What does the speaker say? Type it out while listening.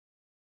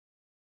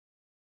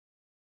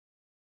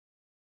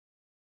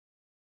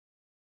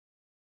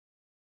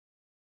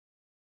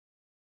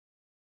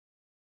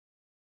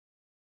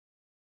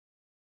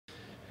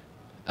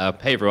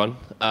Hey everyone,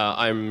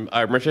 I'm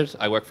Richard.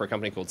 I work for a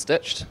company called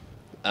Stitched.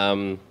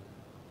 Um,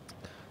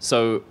 just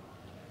a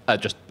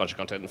bunch of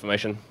content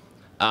information.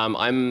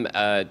 I'm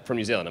from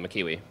New Zealand. I'm a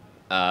Kiwi,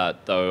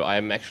 though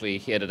I'm actually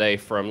here today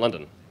from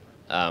London.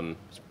 It's a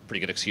pretty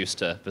good excuse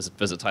to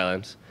visit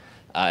Thailand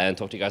and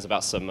talk to you guys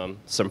about some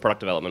product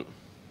development.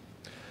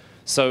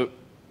 So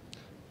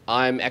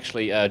I'm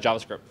actually a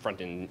JavaScript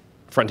front-end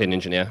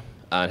engineer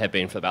and have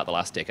been for about the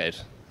last decade.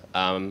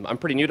 I'm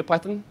pretty new to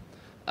Python.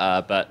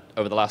 But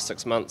over the last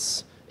 6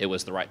 months, it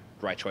was the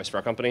right choice for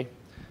our company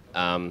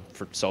to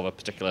solve a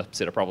particular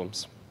set of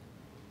problems.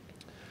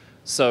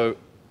 So,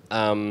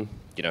 a little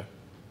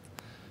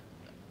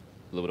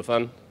bit of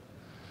fun.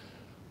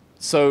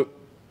 So,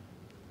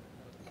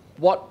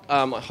 what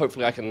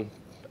hopefully I can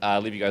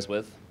leave you guys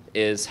with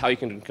is how you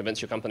can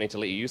convince your company to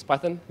let you use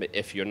Python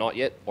if you're not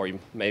yet, or you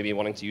may be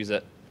wanting to use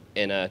it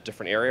in a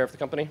different area of the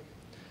company.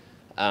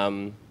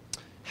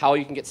 How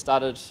you can get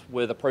started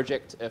with a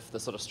project if the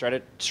sort of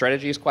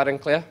strategy is quite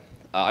unclear.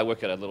 I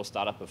work at a little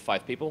startup of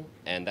 5 people,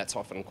 and that's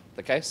often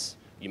the case.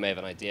 You may have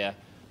an idea,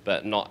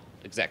 but not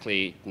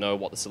exactly know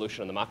what the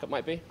solution in the market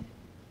might be.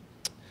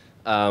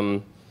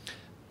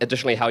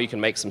 Additionally, how you can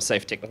make some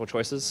safe technical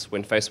choices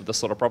when faced with this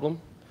sort of problem,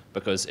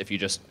 because if you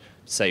just,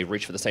 say,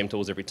 reach for the same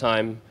tools every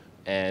time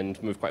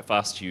and move quite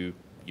fast, you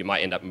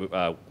might end up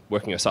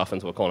working yourself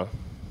into a corner.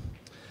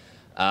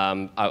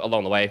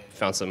 Along the way,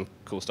 found some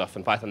cool stuff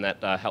in Python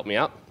that helped me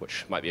out,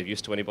 which might be of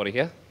use to anybody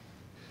here.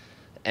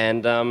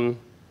 And at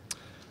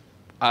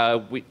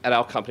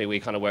our company, we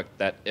kind of work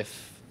that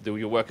if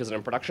your work isn't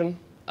in production,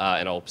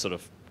 and I'll sort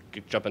of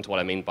jump into what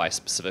I mean by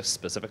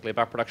specifically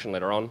about production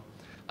later on.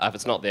 If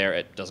it's not there,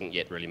 it doesn't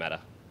yet really matter.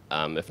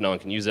 If no one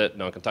can use it,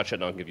 no one can touch it,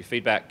 no one can give you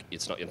feedback,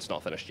 it's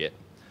not finished yet.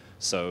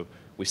 So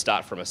we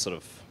start from a sort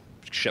of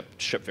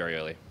ship very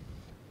early.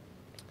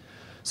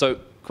 So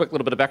quick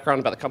little bit of background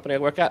about the company I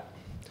work at.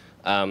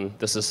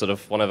 This is sort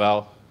of one of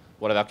our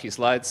key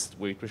slides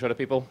we show to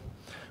people.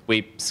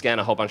 We scan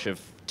a whole bunch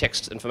of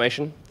text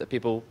information that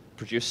people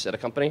produce at a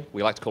company.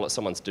 We like to call it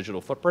someone's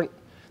digital footprint.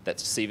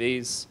 That's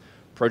CVs,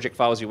 project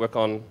files you work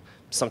on,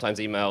 sometimes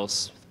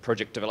emails,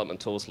 project development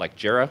tools like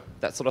Jira,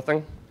 that sort of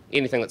thing.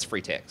 Anything that's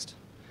free text.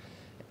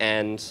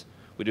 And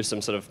we do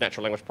some sort of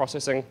natural language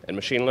processing and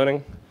machine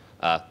learning.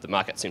 The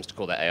market seems to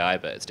call that AI,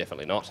 but it's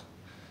definitely not.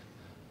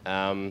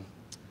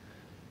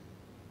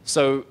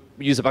 So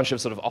we use a bunch of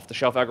sort of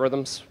off-the-shelf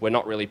algorithms. We're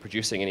not really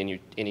producing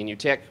any new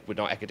tech. We're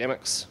not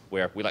academics.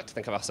 We like to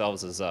think of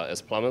ourselves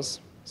as plumbers.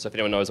 So if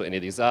anyone knows what any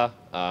of these are,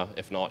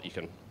 if not,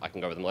 I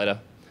can go over them later.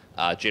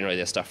 Generally,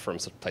 they're stuff from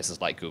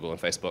places like Google and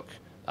Facebook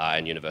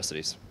and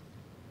universities.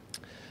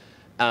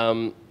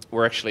 One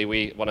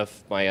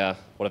of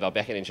our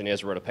backend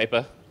engineers wrote a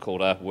paper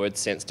called Word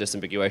Sense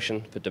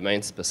Disambiguation for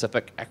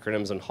Domain-Specific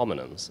Acronyms and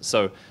Homonyms.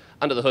 So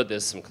under the hood,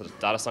 there's some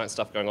data science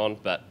stuff going on,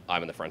 but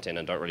I'm in the front end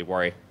and don't really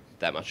worry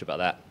that much about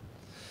that.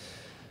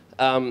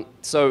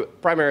 So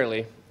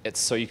primarily, it's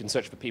so you can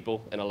search for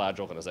people in a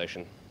large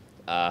organization.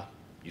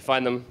 You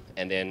find them,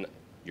 and then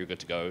you're good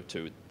to go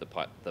to the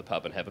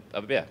pub and have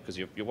a beer, because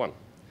you won.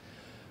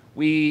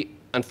 We,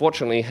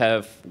 unfortunately,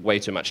 have way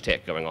too much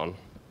tech going on.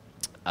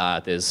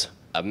 There's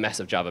a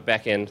massive Java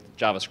backend,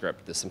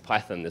 JavaScript, there's some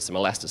Python, there's some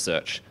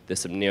Elasticsearch,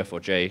 there's some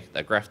Neo4j,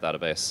 a graph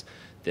database,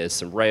 there's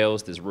some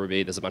Rails, there's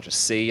Ruby, there's a bunch of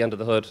C under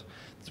the hood.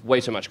 There's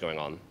way too much going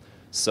on.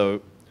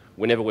 So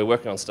whenever we're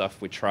working on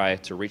stuff, we try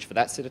to reach for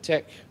that set of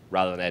tech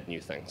rather than add new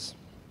things.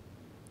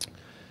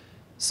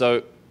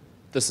 So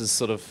this is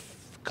sort of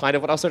kind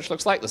of what our search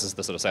looks like. This is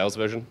the sort of sales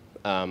version.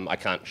 I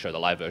can't show the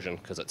live version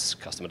because it's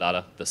customer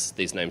data.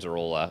 These names are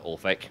all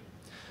fake.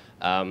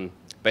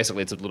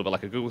 Basically, it's a little bit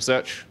like a Google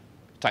search.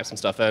 Type some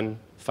stuff in,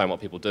 find what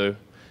people do.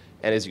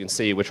 And as you can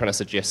see, we're trying to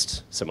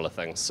suggest similar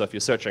things. So if you're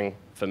searching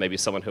for maybe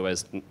someone who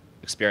has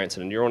experience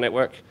in a neural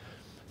network,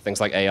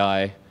 things like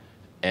AI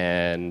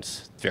and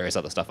various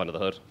other stuff under the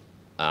hood.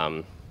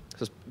 So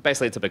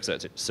basically, it's a big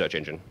search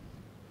engine.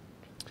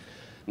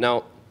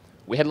 Now,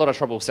 we had a lot of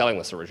trouble selling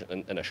this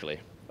initially.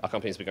 Our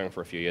company's been going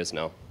for a few years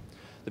now.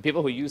 The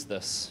people who use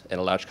this in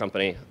a large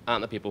company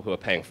aren't the people who are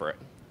paying for it.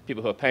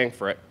 People who are paying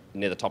for it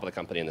near the top of the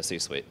company in the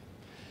C-suite.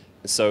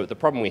 So the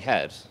problem we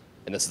had,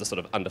 and this is the sort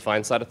of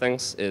undefined side of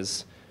things,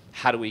 is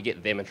how do we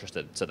get them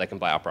interested so they can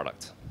buy our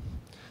product?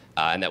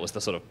 And that was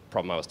the sort of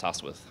problem I was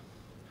tasked with.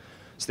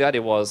 So the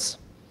idea was,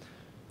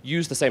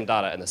 use the same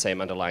data and the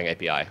same underlying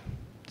API.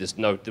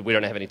 We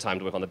don't have any time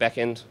to work on the back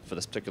end for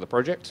this particular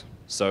project.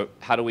 So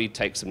how do we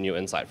take some new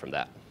insight from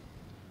that?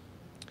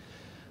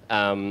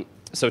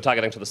 So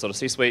targeting to the sort of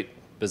C-suite,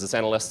 business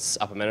analysts,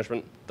 upper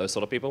management, those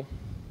sort of people.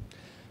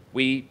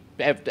 We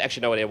have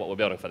actually no idea what we're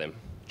building for them.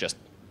 Just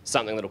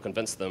something that will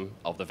convince them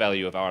of the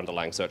value of our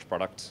underlying search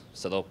product,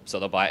 so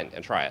they'll buy it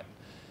and try it.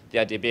 The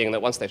idea being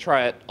that once they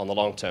try it, on the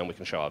long term, we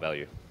can show our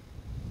value.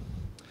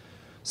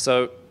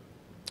 So,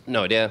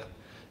 no idea.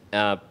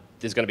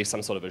 There's going to be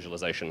some sort of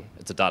visualization.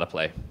 It's a data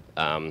play,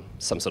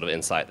 some sort of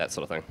insight, that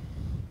sort of thing.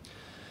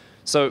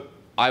 So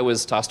I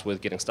was tasked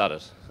with getting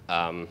started.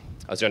 I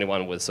was the only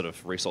one with sort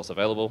of resource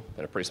available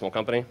in a pretty small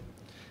company.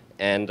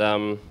 And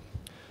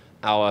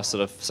our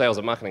sort of sales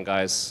and marketing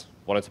guys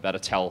wanted to better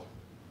tell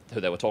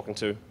who they were talking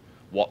to,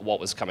 what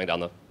was coming down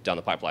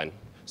the pipeline.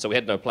 So we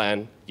had no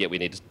plan, yet we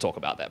needed to talk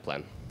about that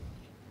plan.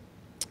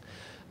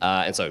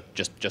 And so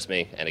just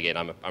me, and again,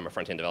 I'm a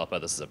front-end developer.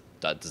 This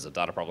is a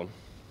data problem.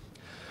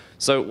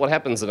 So what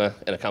happens in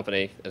a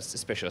company,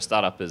 especially a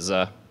startup, is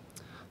the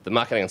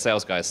marketing and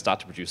sales guys start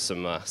to produce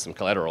some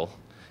collateral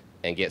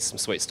and get some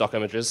sweet stock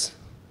images,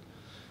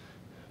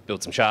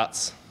 build some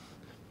charts.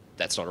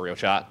 That's not a real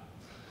chart.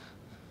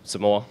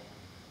 Some more,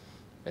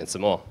 and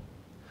some more.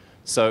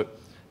 So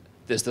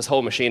there's this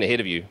whole machine ahead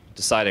of you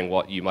deciding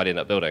what you might end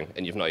up building,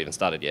 and you've not even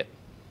started yet.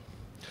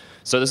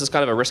 So this is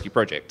kind of a risky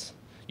project.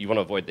 You want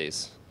to avoid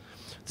these.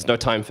 There's no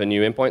time for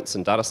new endpoints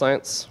in data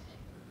science.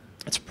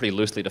 It's a pretty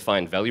loosely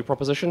defined value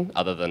proposition,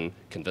 other than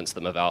convince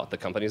them about the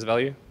company's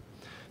value.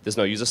 There's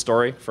no user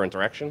story for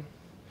interaction.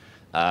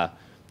 The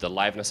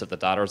liveness of the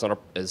data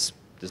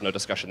there's no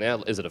discussion there.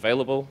 Is it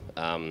available?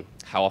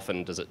 How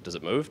often does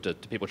it move? Do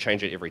people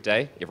change it every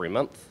day, every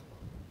month?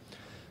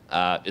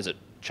 Is it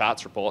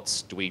charts,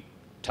 reports? Do we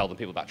tell them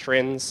people about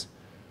trends?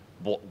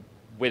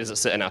 Where does it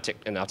sit in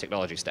our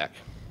technology stack?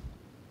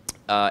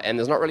 And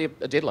there's not really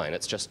a deadline.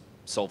 It's just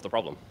solve the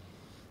problem.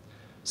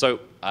 So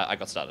I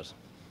got started.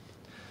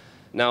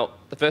 Now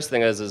the first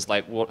thing is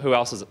like, who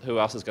else is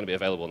going to be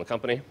available in the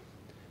company,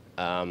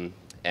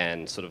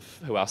 and sort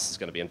of who else is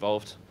going to be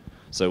involved.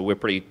 So we're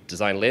pretty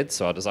design-led,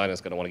 so our designer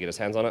is going to want to get his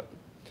hands on it.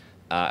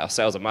 Our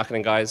sales and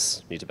marketing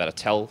guys need to better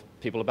tell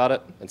people about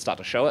it and start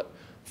to show it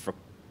for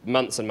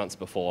months and months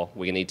before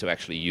we need to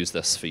actually use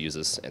this for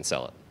users and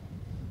sell it.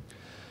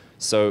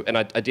 So, and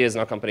ideas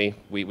in our company,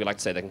 we like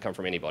to say they can come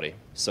from anybody.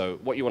 So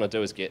what you want to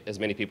do is get as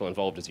many people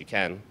involved as you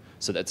can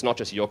so that it's not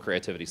just your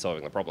creativity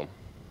solving the problem.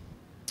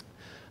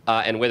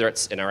 And whether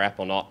it's in our app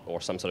or not,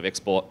 or some sort of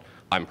export,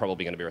 I'm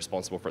probably going to be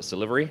responsible for its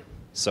delivery.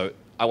 So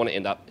I want to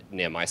end up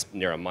near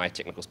my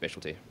technical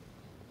specialty.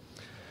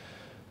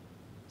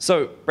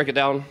 So break it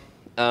down.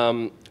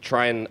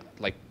 Try and,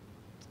 like,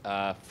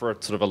 for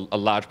sort of a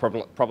large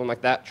problem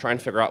like that, try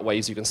and figure out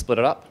ways you can split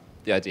it up.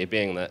 The idea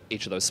being that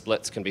each of those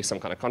splits can be some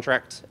kind of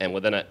contract, and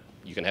within it,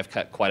 you can have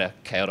quite a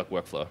chaotic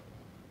workflow.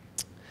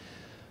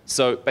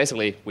 So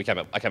basically, I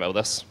came up with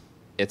this.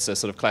 It's a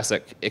sort of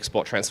classic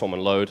export, transform,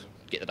 and load.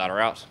 Get the data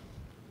out,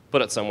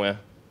 put it somewhere,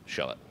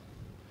 show it.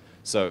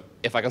 So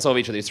if I can solve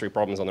each of these three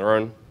problems on their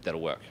own,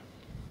 that'll work.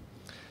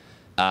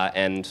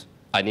 And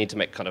I need to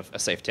make kind of a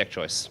safe tech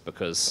choice,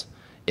 because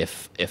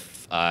if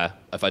I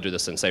do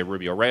this in, say,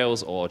 Ruby or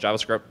Rails or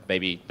JavaScript,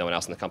 maybe no one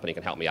else in the company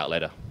can help me out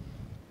later.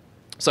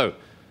 So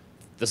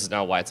this is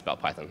now why it's about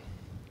Python.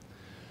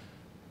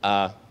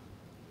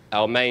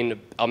 Our main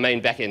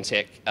backend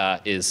tech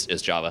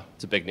is Java.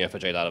 It's a big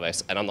Neo4j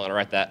database, and I'm not going to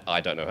write that. I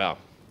don't know how.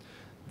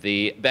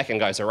 The backend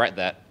guys who write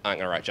that aren't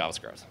going to write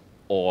JavaScript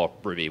or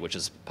Ruby, which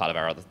is part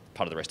of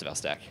the rest of our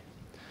stack.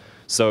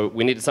 So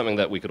we needed something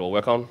that we could all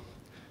work on.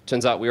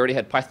 Turns out we already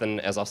had Python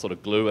as our sort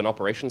of glue and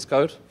operations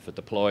code for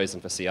deploys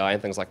and for CI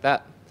and things like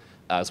that,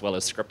 as well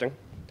as scripting.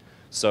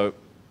 So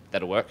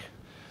that'll work.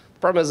 The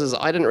problem is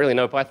I didn't really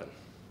know Python.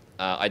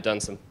 I'd done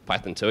some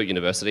Python 2 at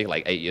university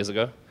like 8 years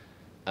ago.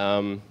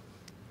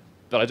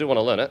 But I do want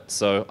to learn it,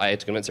 so I had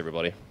to convince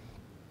everybody.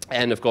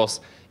 And of course,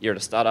 you're at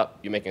a startup,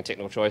 you're making a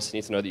technical choice, you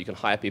need to know that you can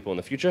hire people in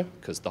the future,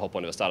 because the whole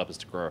point of a startup is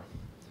to grow.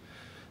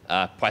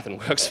 Python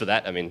works for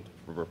that. I mean,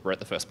 we're at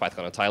the first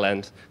PythonCon in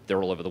Thailand.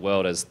 They're all over the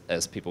world,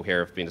 as people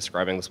here have been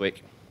describing this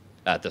week,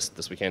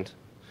 this weekend.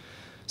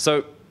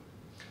 So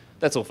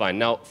that's all fine.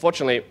 Now,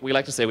 fortunately, we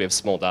like to say we have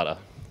small data.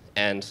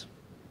 And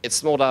it's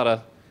small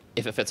data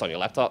if it fits on your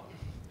laptop,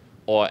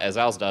 or as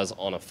ours does,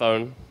 on a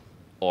phone,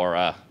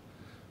 or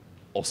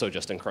also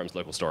just in Chrome's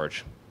local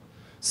storage.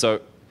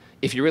 So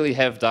if you really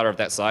have data of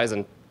that size,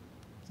 and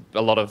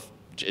a lot of,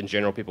 in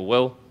general, people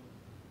will,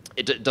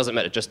 it doesn't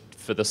matter. Just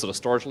for this sort of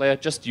storage layer,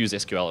 just use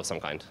SQL of some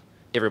kind.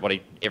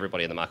 Everybody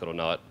in the market will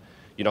know it.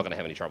 You're not going to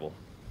have any trouble.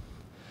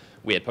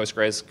 We had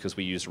Postgres because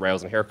we used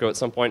Rails and Heroku at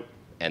some point,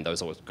 and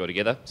those always go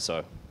together,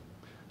 so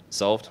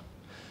solved.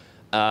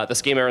 The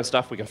schema and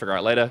stuff we can figure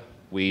out later.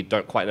 We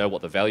don't quite know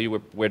what the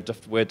value we're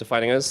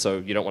defining is, so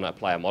you don't want to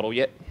apply a model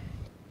yet.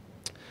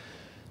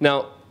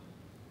 Now,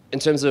 in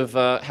terms of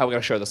how we're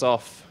going to show this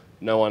off,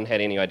 no one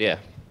had any idea.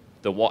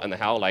 The what and the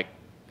how, like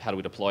how do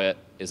we deploy it?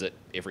 Is it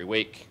every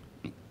week?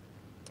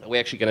 Are we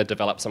actually going to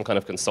develop some kind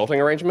of consulting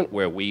arrangement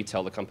where we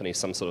tell the company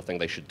some sort of thing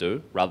they should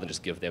do rather than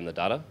just give them the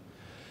data?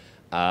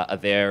 Are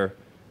there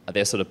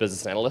sort of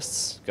business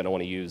analysts going to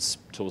want to use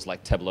tools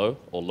like Tableau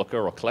or Looker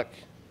or Click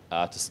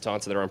to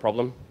answer their own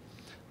problem?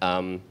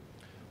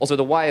 Also,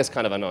 the why is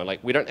kind of unknown.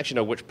 Like, we don't actually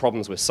know which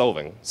problems we're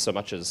solving so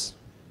much as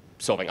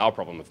solving our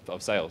problem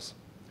of sales.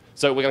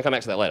 So we're going to come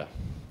back to that later.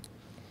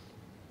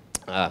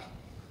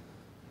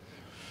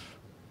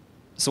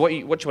 So what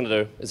you want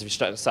to do is, if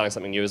you're starting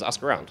something new, is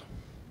ask around.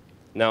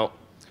 Now,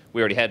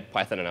 we already had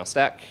Python in our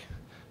stack.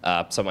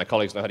 Some of my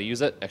colleagues know how to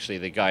use it. Actually,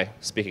 the guy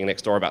speaking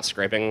next door about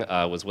scraping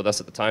was with us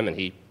at the time, and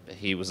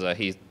he's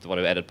the one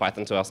who added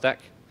Python to our stack.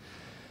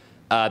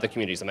 The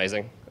community is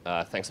amazing.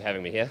 Thanks for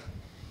having me here.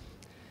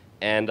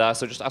 And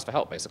so just ask for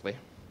help, basically.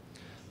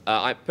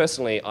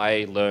 Personally,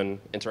 I learn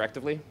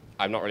interactively.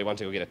 I'm not really one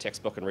to go get a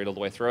textbook and read all the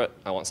way through it.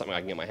 I want something I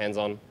can get my hands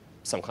on,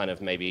 some kind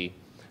of maybe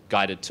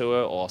guided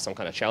tour or some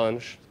kind of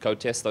challenge, code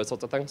test, those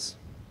sorts of things.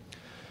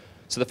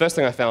 So the first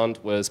thing I found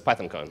was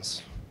Python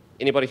cones.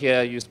 Anybody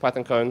here used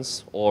Python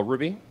cones or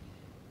Ruby?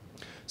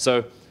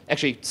 So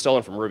actually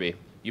stolen from Ruby.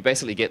 You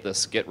basically get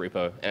this Git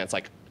repo, and it's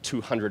like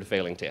 200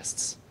 failing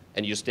tests.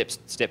 And you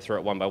just step through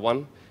it one by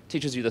one.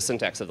 Teaches you the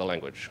syntax of the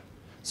language.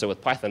 So with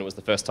Python, it was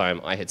the first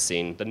time I had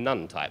seen the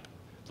none type.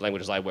 The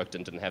languages I worked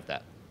in didn't have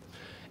that.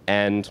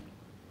 And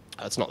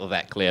it's not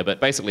that clear, but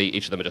basically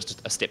each of them are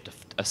just a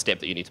step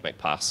that you need to make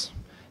pass.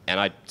 And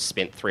I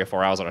spent 3 or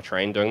 4 hours on a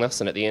train doing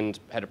this, and at the end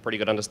had a pretty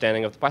good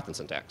understanding of the Python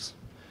syntax.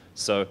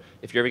 So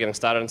if you're ever getting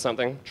started in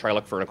something, try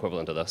look for an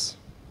equivalent of this.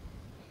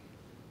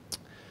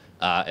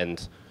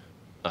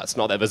 It's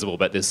not that visible,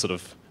 but there's sort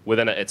of,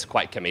 within it, it's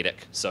quite comedic,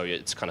 so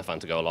it's kind of fun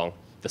to go along.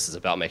 This is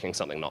about making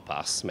something not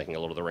pass, making a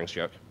Lord of the Rings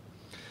joke.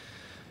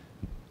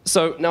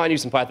 So now I knew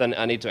some Python,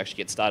 I need to actually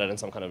get started in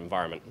some kind of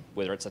environment,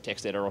 whether it's a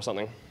text editor or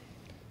something.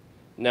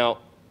 Now,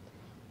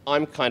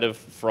 I'm kind of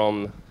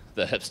from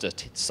the hipster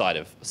side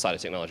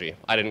of technology.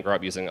 I didn't grow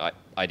up using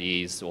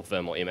IDEs or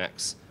Vim or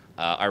Emacs.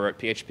 I wrote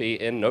PHP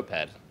in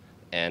Notepad,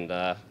 and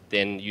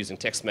then using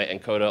TextMate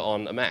encoder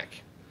on a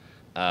Mac,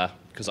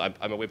 because I'm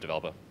a web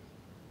developer.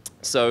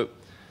 So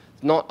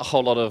not a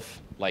whole lot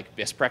of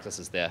best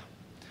practices there,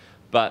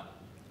 but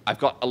I've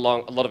got a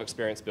lot of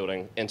experience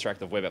building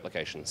interactive web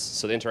applications.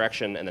 So the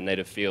interaction and the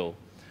native feel,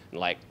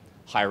 and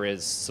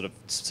high-res sort of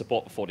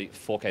support for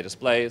 4K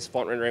displays,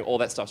 font rendering, all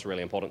that stuff's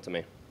really important to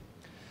me.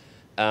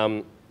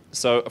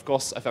 So of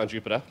course I found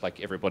Jupyter, like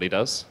everybody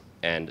does,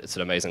 and it's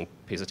an amazing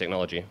piece of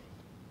technology.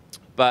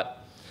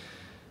 But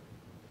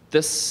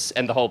this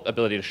and the whole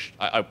ability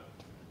to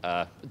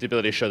the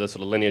ability to show the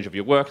sort of lineage of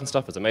your work and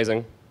stuff is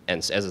amazing, and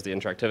as is the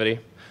interactivity.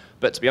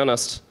 But to be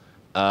honest,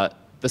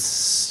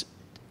 this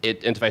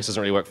interface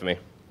doesn't really work for me.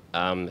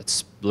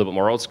 It's a little bit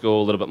more old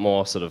school, a little bit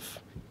more sort of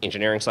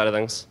engineering side of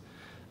things.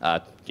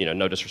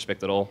 No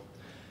disrespect at all.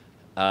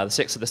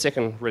 So the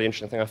second really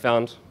interesting thing I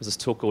found was this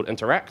tool called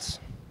Interact.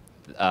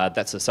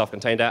 That's a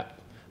self-contained app.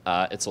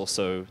 It's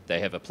also, they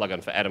have a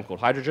plugin for Atom called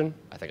Hydrogen.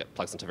 I think it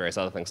plugs into various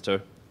other things too.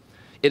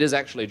 It is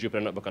actually a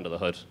Jupyter Notebook under the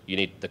hood. You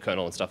need the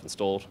kernel and stuff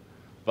installed,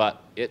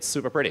 but it's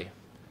super pretty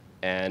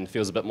and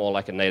feels a bit more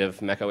like a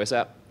native macOS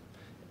app.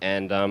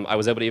 And I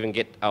was able to even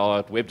get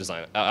our web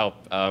designer, our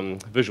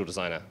visual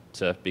designer,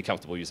 to be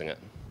comfortable using it.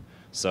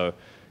 So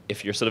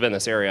if you're sort of in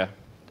this area,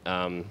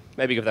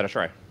 maybe give that a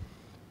try.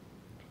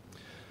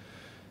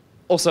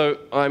 Also,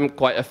 I'm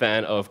quite a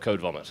fan of code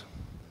vomit.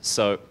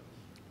 So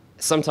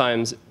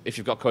sometimes, if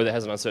you've got code that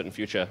has an uncertain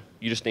future,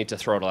 you just need to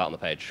throw it all out on the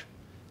page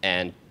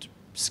and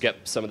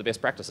skip some of the best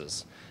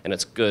practices. And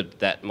it's good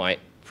that my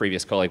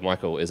previous colleague,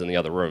 Michael, is in the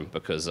other room,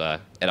 because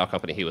at our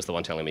company, he was the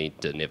one telling me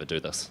to never do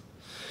this.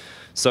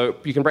 So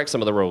you can break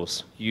some of the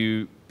rules.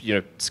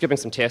 Skipping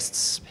some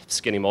tests,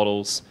 skinny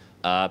models,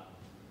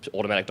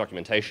 automatic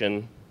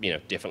documentation,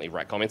 definitely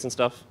write comments and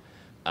stuff.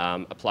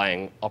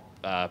 Applying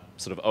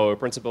sort of OO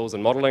principles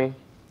and modeling.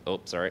 Oh,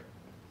 sorry.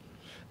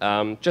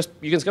 You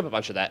can skip a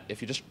bunch of that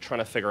if you're just trying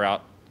to figure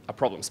out a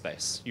problem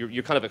space.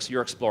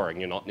 You're exploring.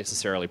 You're not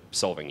necessarily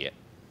solving yet.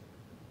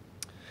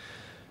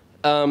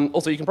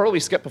 Also, you can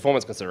probably skip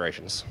performance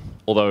considerations,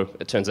 although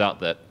it turns out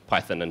that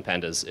Python and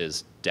pandas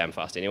is damn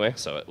fast anyway,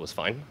 so it was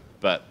fine.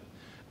 But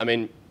I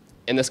mean,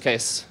 in this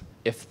case,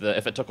 if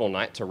it took all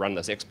night to run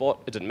this export,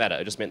 it didn't matter.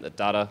 It just meant that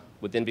data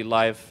would then be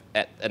live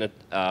at an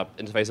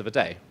interface of a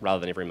day rather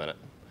than every minute,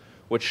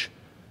 which,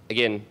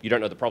 again, you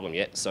don't know the problem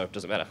yet, so it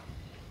doesn't matter.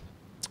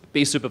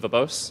 Be super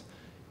verbose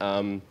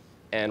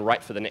and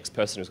write for the next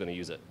person who's going to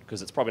use it,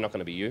 because it's probably not going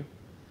to be you.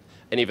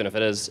 And even if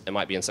it is, it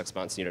might be in 6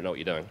 months and you don't know what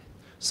you're doing.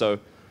 So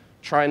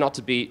try not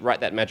to write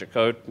that magic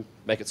code.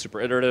 Make it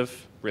super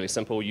iterative, really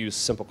simple. Use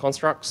simple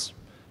constructs.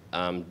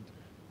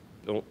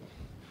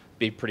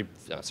 Be pretty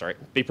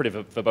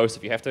verbose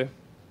if you have to.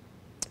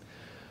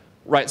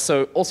 Right,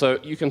 so also,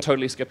 you can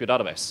totally skip your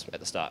database at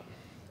the start.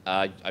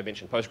 I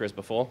mentioned Postgres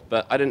before,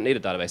 but I didn't need a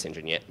database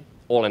engine yet.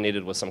 All I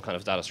needed was some kind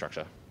of data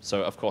structure.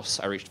 So of course,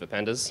 I reached for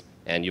pandas,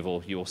 and you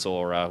all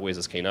saw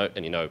Wes's keynote,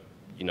 and you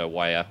know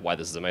why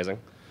this is amazing.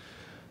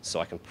 So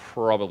I can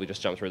probably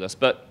just jump through this.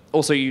 But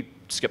also, you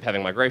skip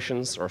having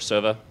migrations or a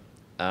server.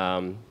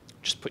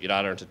 Just put your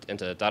data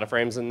into data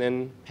frames, and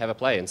then have a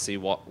play and see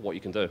what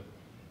you can do.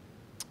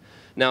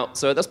 Now,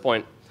 so at this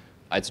point,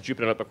 it's a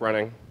Jupyter Notebook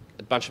running.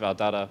 A bunch of our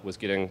data was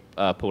getting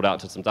pulled out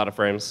to some data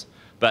frames,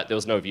 but there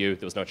was no view,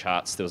 there was no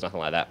charts, there was nothing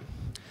like that.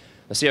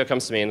 The CEO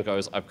comes to me and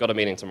goes, I've got a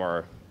meeting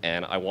tomorrow,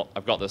 and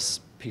I've got this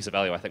piece of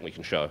value I think we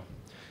can show.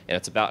 And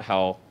it's about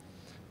how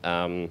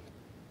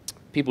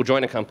people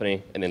join a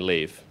company and then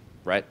leave,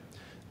 right,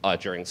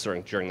 during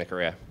their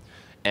career.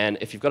 And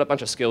if you've got a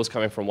bunch of skills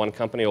coming from one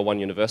company or one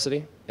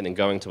university and then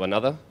going to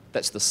another,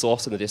 that's the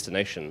source and the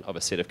destination of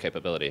a set of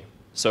capability.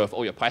 So if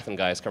all your Python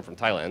guys come from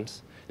Thailand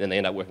and then they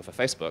end up working for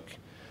Facebook,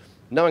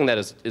 knowing that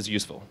is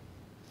useful.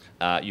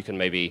 You can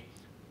maybe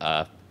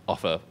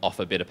offer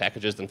better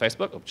packages than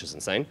Facebook, which is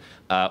insane,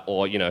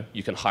 or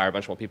you can hire a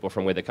bunch more people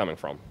from where they're coming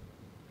from.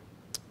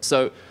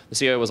 So the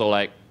CEO was all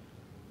like,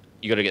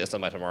 you got to get this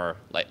done by tomorrow.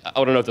 Like, I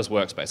want to know if this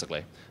works,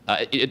 basically.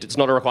 It's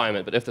not a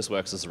requirement, but if this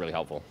works, this is really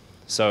helpful.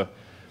 So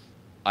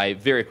I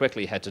very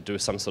quickly had to do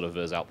some sort of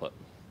viz output.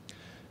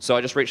 So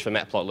I just reached for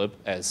matplotlib,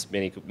 as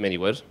many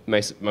would,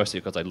 mostly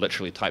because I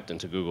literally typed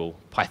into Google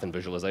Python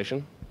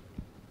visualization.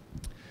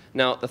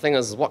 Now, the thing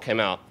is, what came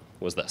out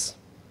was this.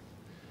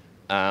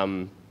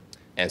 And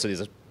so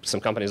these are some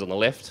companies on the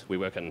left. We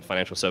work in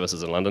financial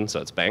services in London, so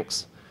it's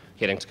banks,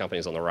 heading to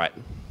companies on the right.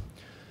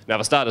 Now,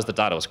 for starters, the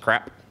data was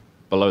crap.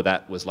 Below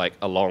that was like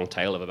a long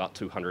tail of about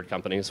 200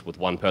 companies with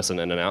one person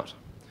in and out.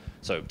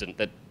 So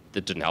that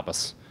didn't help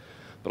us.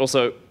 But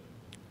also,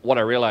 what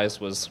I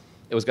realized was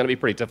it was going to be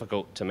pretty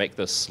difficult to make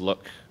this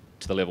look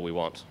to the level we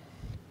want.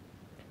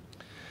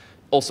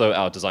 Also,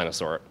 our designer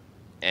saw it,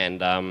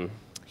 and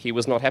he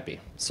was not happy.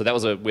 So that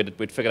was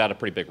we'd figured out a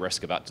pretty big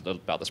risk about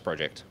this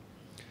project.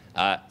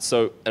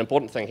 So an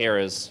important thing here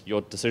is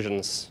your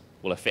decisions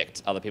will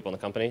affect other people in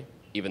the company,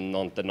 even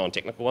the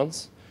non-technical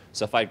ones.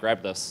 So if I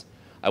grabbed this,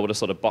 I would have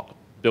sort of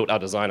built our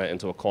designer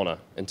into a corner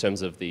in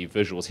terms of the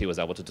visuals he was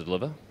able to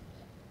deliver.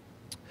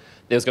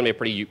 There's going to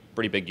be a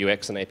pretty big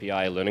UX and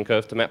API learning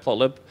curve to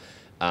matplotlib.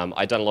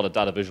 I'd done a lot of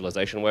data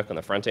visualization work on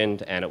the front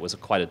end, and it was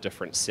quite a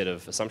different set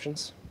of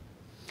assumptions.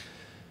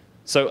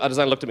 So our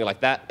designer looked at me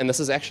like that, and this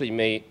is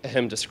actually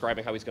him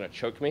describing how he's going to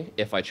choke me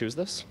if I choose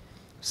this.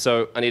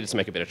 So I needed to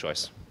make a better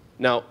choice.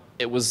 Now,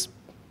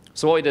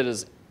 so what we did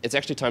is, it's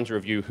actually time to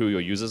review who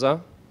your users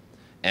are,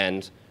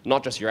 and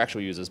not just your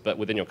actual users, but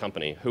within your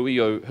company. Who are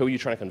you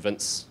trying to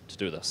convince to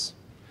do this?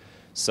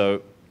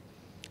 So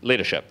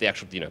leadership, the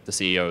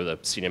CEO, the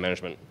senior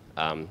management,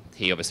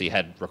 he obviously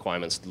had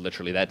requirements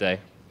literally that day.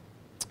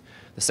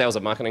 The sales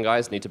and marketing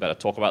guys need to better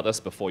talk about this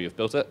before you've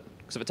built it,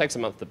 because if it takes a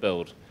month to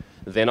build,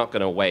 they're not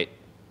going to wait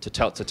to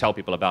tell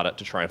people about it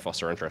to try and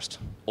foster interest.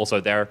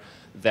 Also, they're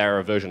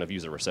a version of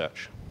user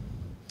research.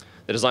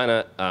 The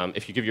designer,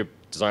 if you give your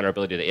designer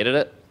ability to edit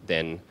it,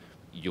 then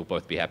you'll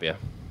both be happier.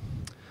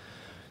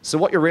 So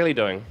what you're really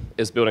doing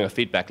is building a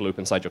feedback loop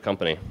inside your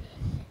company.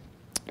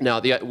 Now,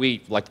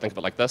 we like to think of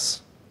it like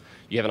this.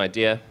 You have an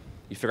idea,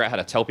 you figure out how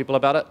to tell people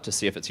about it to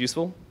see if it's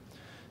useful,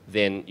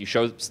 then you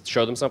show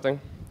them something,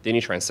 then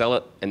you try and sell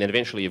it, and then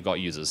eventually you've got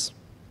users.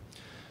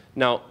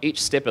 Now,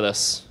 each step of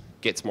this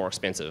gets more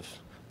expensive,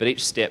 but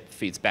each step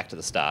feeds back to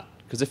the start.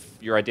 Because if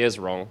your idea is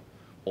wrong,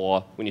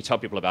 or when you tell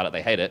people about it,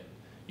 they hate it,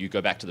 you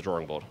go back to the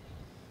drawing board.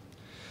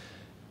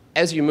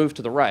 As you move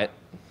to the right,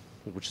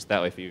 which is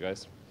that way for you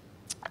guys,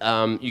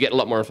 you get a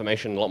lot more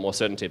information, a lot more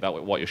certainty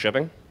about what you're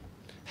shipping.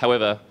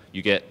 However,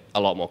 you get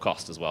a lot more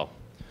cost as well.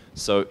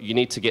 So you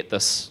need to get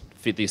these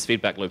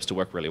feedback loops to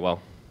work really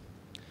well.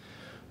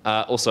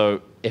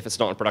 Also, if it's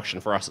not in production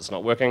for us, it's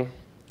not working.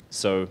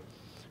 So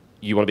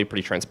you want to be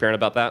pretty transparent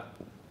about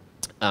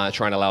that.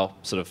 Try and allow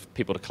sort of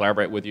people to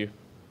collaborate with you.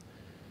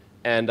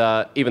 And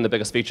even the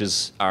biggest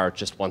features are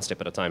just one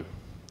step at a time.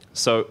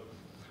 So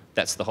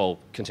that's the whole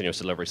continuous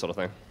delivery sort of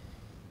thing.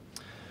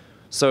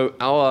 So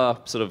our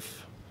sort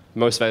of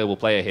most valuable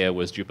player here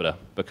was Jupyter,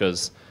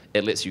 because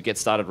it lets you get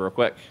started real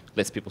quick,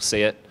 lets people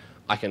see it.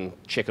 I can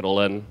check it all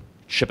in,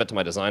 ship it to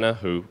my designer,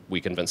 who we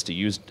convinced to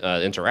use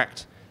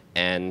Interact,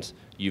 and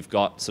you've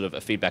got sort of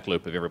a feedback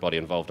loop of everybody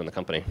involved in the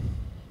company.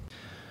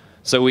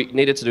 So we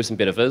needed to do some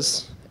better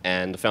viz,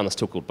 and found this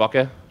tool called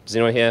Bokeh. Does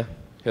anyone here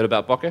heard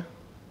about Bokeh?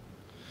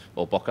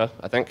 Or Bokeh,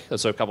 I think.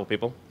 So a couple of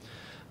people.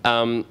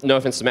 No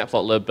offense to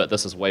matplotlib, but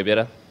this is way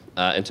better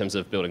in terms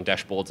of building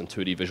dashboards and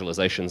 2D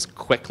visualizations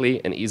quickly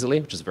and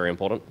easily, which is very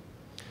important.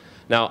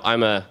 Now,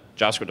 I'm a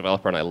JavaScript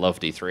developer, and I love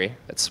D3.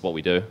 It's what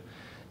we do.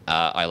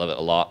 I love it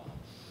a lot.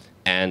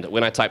 And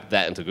when I typed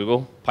that into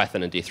Google,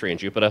 Python and D3 and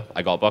Jupyter,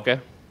 I got Bokeh.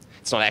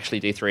 It's not actually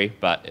D3,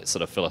 but it's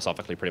sort of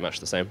philosophically pretty much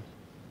the same.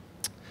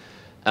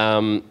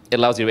 It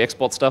allows you to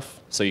export stuff.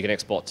 So you can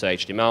export to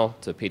HTML,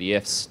 to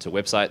PDFs, to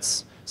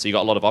websites. So you've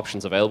got a lot of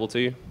options available to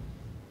you.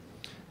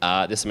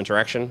 There's some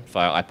interaction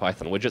via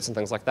IPython widgets and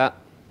things like that.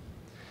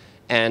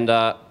 And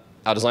our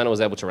designer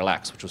was able to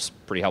relax, which was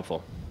pretty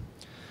helpful.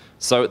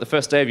 So the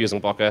first day of using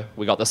Bokeh,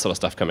 we got this sort of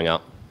stuff coming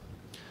out.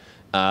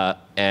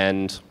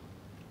 And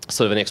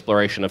sort of an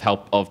exploration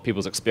of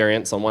people's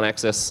experience on one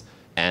axis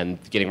and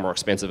getting more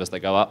expensive as they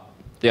go up.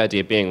 The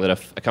idea being that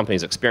if a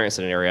company's experienced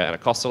in an area and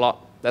it costs a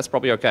lot, that's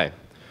probably OK.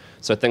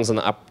 So things in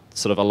the up,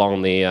 sort of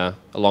along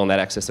that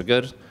axis are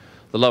good.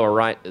 The lower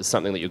right is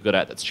something that you're good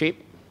at that's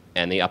cheap,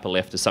 and the upper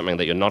left is something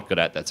that you're not good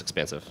at that's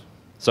expensive.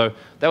 So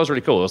that was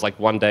really cool. It was like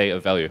 1 day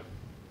of value.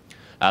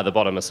 The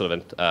bottom is sort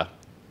of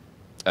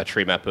a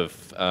tree map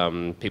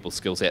of people's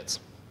skill sets.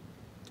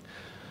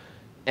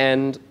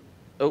 And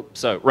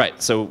so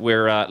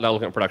we're now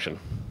looking at production.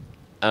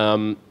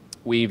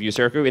 We've used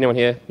Heroku. Anyone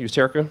here use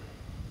Heroku?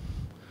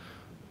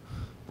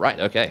 Right,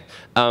 OK.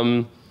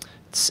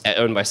 It's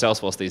owned by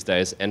Salesforce these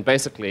days, and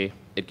basically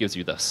it gives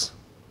you this.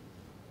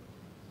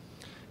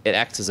 It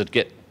acts as a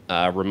Git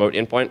remote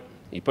endpoint.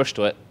 You push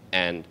to it,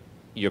 and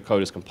your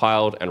code is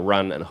compiled and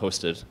run and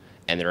hosted,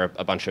 and there are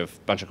a bunch of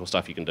cool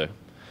stuff you can do.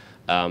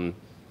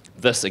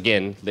 This,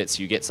 again, lets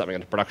you get something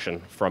into production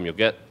from your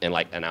Git in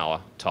like an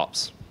hour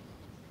tops.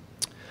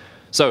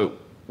 So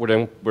we're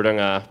doing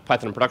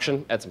Python in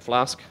production, add some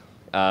Flask.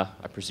 I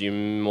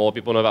presume more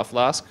people know about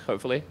Flask,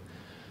 hopefully.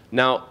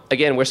 Now,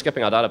 again, we're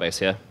skipping our database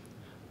here.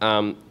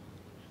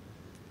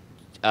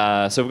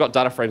 So we've got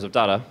data frames of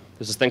data.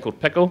 There's this thing called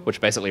pickle,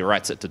 which basically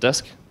writes it to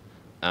disk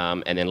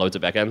and then loads it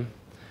back in.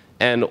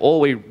 And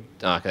okay,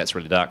 that's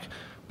really dark.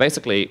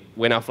 Basically,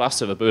 when our Flask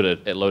server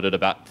booted, it loaded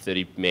about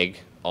 30 meg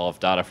of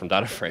data from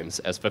data frames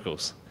as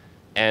pickles.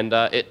 And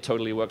it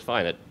totally worked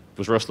fine. It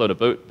was real slow to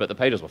boot, but the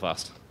pages were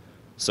fast.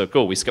 So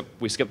cool, we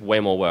skipped way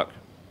more work.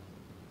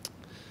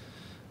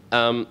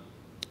 So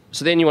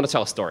then you want to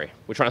tell a story.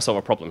 We're trying to solve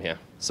a problem here.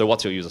 So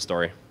what's your user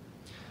story?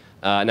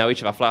 Now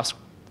each of our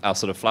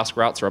sort of Flask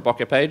routes are a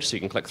bucket page, so you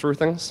can click through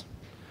things.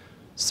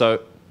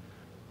 So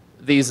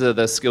these are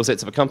the skill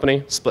sets of a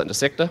company split into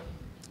sector.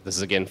 This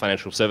is, again,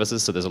 financial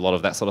services, so there's a lot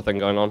of that sort of thing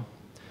going on.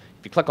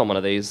 If you click on one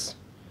of these,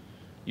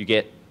 you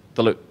get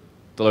the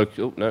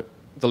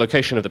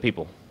location of the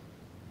people.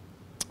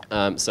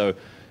 And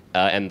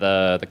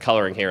the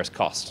coloring here is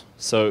cost.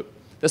 So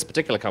this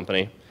particular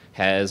company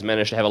has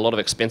managed to have a lot of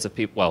expensive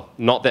people. Well,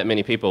 not that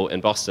many people in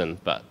Boston,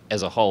 but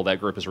as a whole, that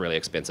group is really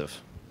expensive.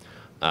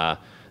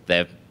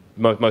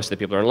 Most of the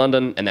people are in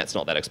London, and that's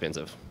not that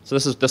expensive. So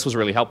this was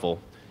really helpful.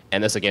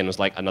 And this, again, was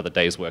like another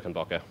day's work in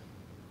Docker.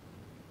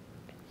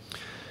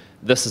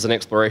 This is an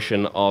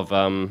exploration of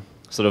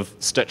sort of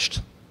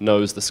stitched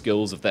knows the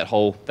skills of that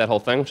whole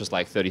thing, just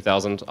like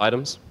 30,000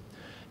 items.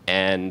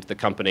 And the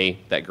company,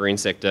 that green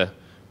sector,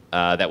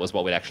 that was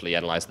what we'd actually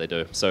analyze they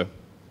do. So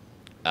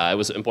it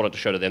was important to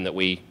show to them that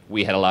we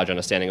had a large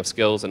understanding of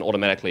skills, and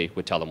automatically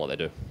we'd tell them what they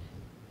do.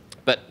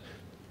 But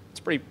it's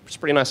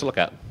pretty nice to look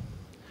at.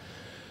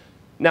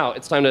 Now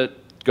it's time to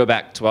go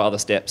back to our other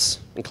steps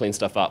and clean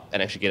stuff up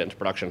and actually get it into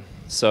production.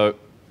 So,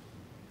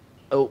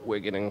 I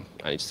need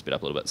to speed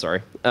up a little bit,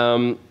 sorry.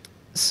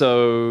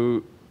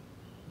 So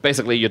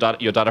basically your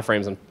data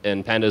frames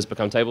in pandas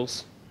become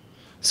tables.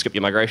 Skip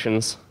your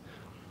migrations.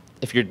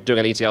 If you're doing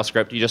an ETL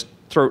script, you can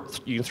throw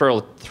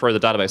the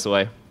database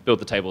away, build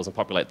the tables, and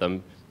populate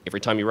them every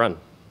time you run.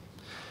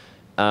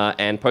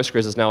 And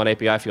Postgres is now an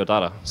API for your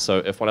data. So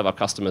if one of our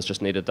customers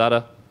just needed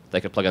data, they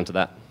could plug into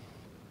that.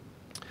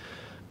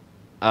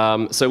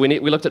 So we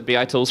looked at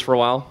BI tools for a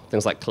while,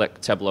 things like Click,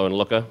 Tableau, and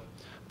Looker.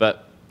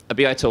 But a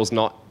BI tool is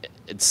not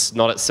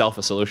itself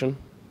a solution.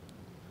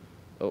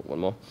 Oh, one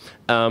more.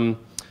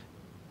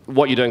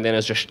 What you're doing then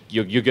is just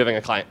you're giving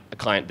a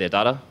client their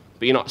data,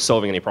 but you're not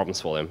solving any problems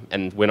for them.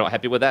 And we're not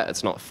happy with that.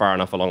 It's not far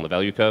enough along the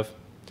value curve.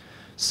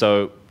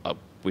 So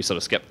we sort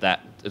of skipped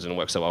that. It didn't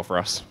work so well for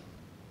us.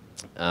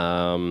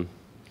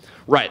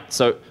 Right,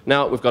 so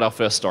now we've got our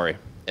first story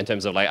in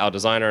terms of like our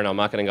designer and our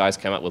marketing guys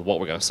came up with what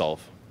we're going to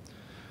solve.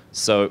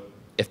 So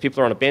if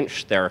people are on a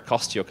bench, they're a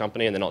cost to your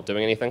company and they're not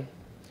doing anything.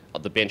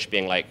 The bench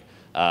being like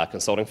a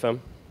consulting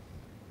firm,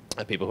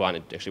 people who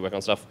aren't actually working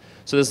on stuff.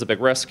 So this is a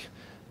big risk.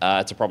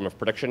 It's a problem of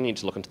prediction. You need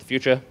to look into the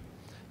future.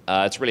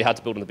 It's really hard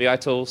to build in the BI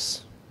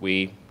tools.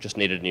 We just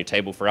needed a new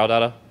table for our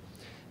data.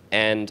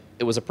 And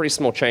it was a pretty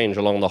small change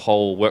along the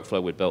whole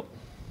workflow we'd built.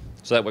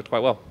 So that worked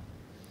quite well.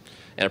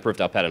 And it proved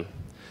our pattern.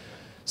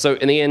 So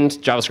in the end,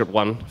 JavaScript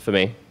won for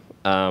me.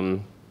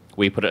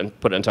 We put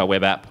it into our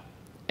web app.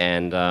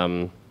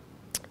 And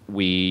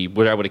we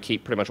were able to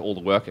keep pretty much all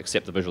the work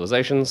except the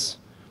visualizations.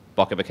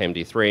 Docker became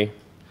D3.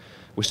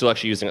 We're still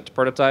actually using it to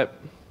prototype.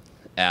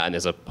 And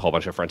there's a whole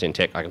bunch of front-end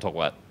tech I can talk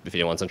about if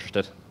anyone's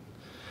interested.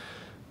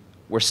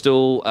 We're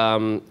still,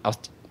 our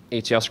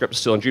ETL script is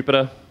still in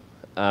Jupyter.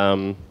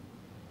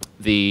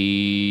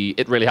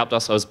 It really helped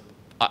us.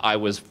 I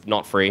was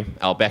not free.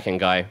 Our backend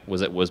guy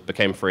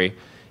became free.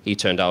 He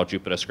turned our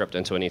Jupyter script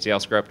into an ETL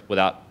script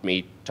without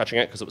me touching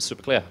it because it was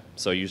super clear.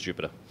 So I used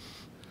Jupyter.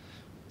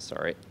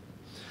 Sorry.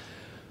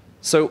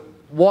 So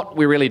what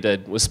we really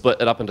did was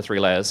split it up into 3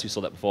 layers. You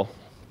saw that before.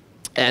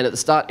 And at the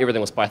start, everything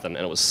was Python,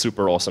 and it was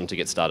super awesome to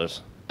get started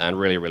and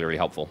really, really, really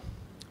helpful.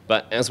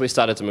 But as we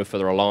started to move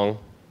further along,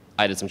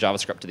 I added some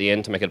JavaScript to the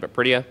end to make it a bit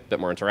prettier, a bit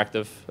more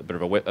interactive, a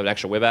bit of an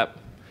actual web app.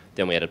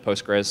 Then we added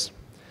Postgres.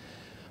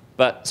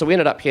 So we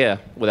ended up here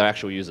with our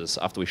actual users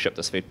after we shipped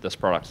this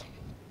product.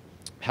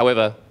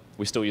 However,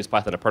 we still use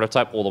Python to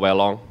prototype all the way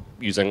along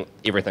using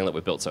everything that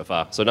we've built so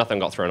far. So nothing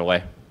got thrown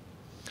away.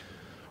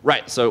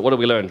 Right, so what did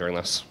we learn during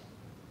this?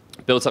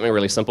 Build something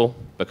really simple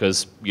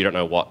because you don't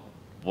know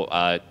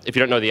if you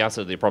don't know the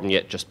answer to the problem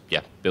yet, just,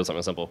 build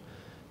something simple.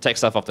 Take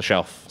stuff off the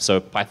shelf. So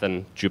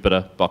Python,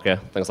 Jupyter, Docker,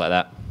 things like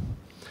that.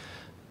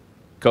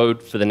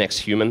 Code for the next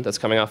human that's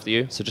coming after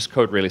you. So just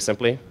code really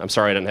simply. I'm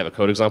sorry I didn't have a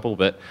code example,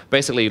 but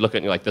basically you look at it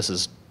and you're like,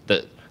 this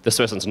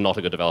person's not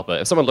a good developer.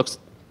 If someone looks,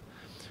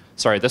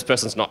 sorry, this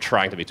person's not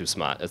trying to be too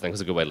smart, I think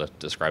is a good way to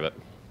describe it.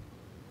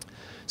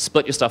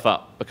 Split your stuff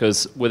up,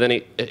 because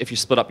if you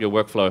split up your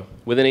workflow,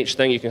 within each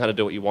thing you can kind of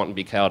do what you want and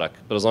be chaotic.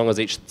 But as long as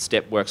each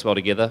step works well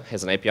together,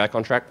 has an API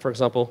contract, for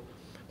example,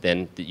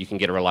 then you can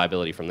get a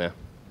reliability from there.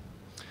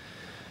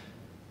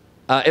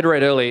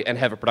 Iterate early and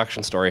have a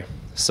production story.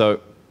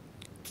 So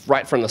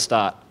right from the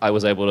start, I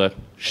was able to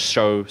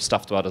show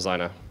stuff to our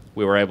designer.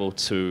 We were able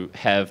to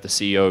have the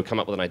CEO come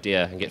up with an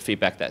idea and get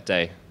feedback that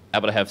day.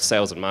 Able to have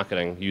sales and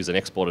marketing use an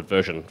exported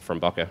version from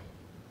Docker.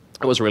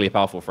 It was really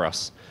powerful for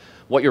us.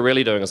 What you're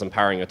really doing is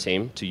empowering your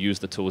team to use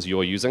the tools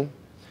you're using,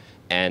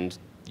 and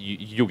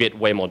you'll get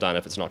way more done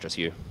if it's not just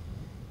you.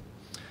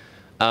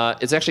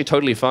 It's actually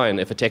totally fine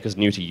if a tech is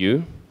new to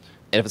you,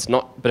 and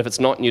but if it's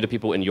not new to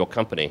people in your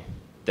company,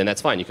 then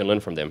that's fine, you can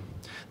learn from them.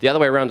 The other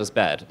way around is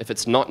bad. If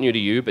it's not new to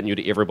you, but new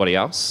to everybody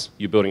else,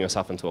 you're building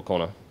yourself into a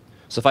corner.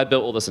 So if I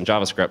built all this in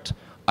JavaScript,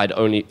 I'd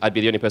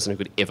be the only person who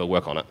could ever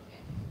work on it.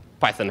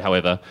 Python,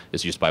 however,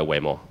 is used by way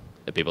more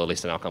people, at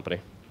least in our company.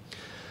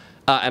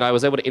 And I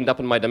was able to end up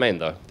in my domain,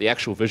 though. The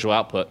actual visual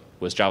output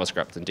was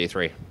JavaScript and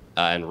D3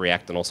 and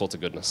React and all sorts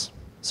of goodness.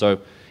 So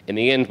in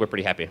the end, we're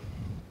pretty happy.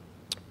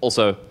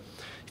 Also,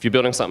 if you're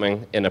building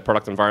something in a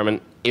product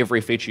environment,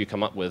 every feature you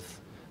come up with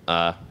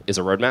is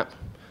a roadmap.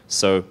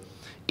 So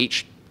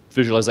each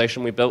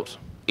visualization we built,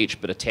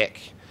 each bit of tech,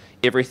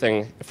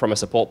 everything from a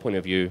support point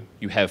of view,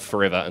 you have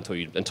forever until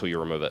you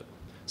remove it.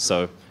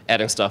 So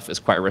adding stuff is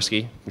quite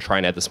risky, and try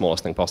and add the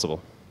smallest thing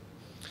possible.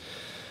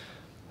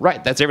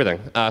 Right, that's everything.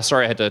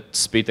 Sorry I had to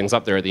speed things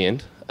up there at the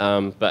end,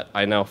 but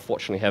I now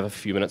fortunately have a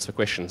few minutes for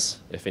questions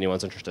if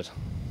anyone's interested.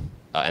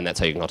 And that's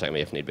how you can contact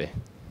me if need be.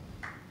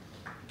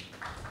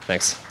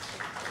 Thanks.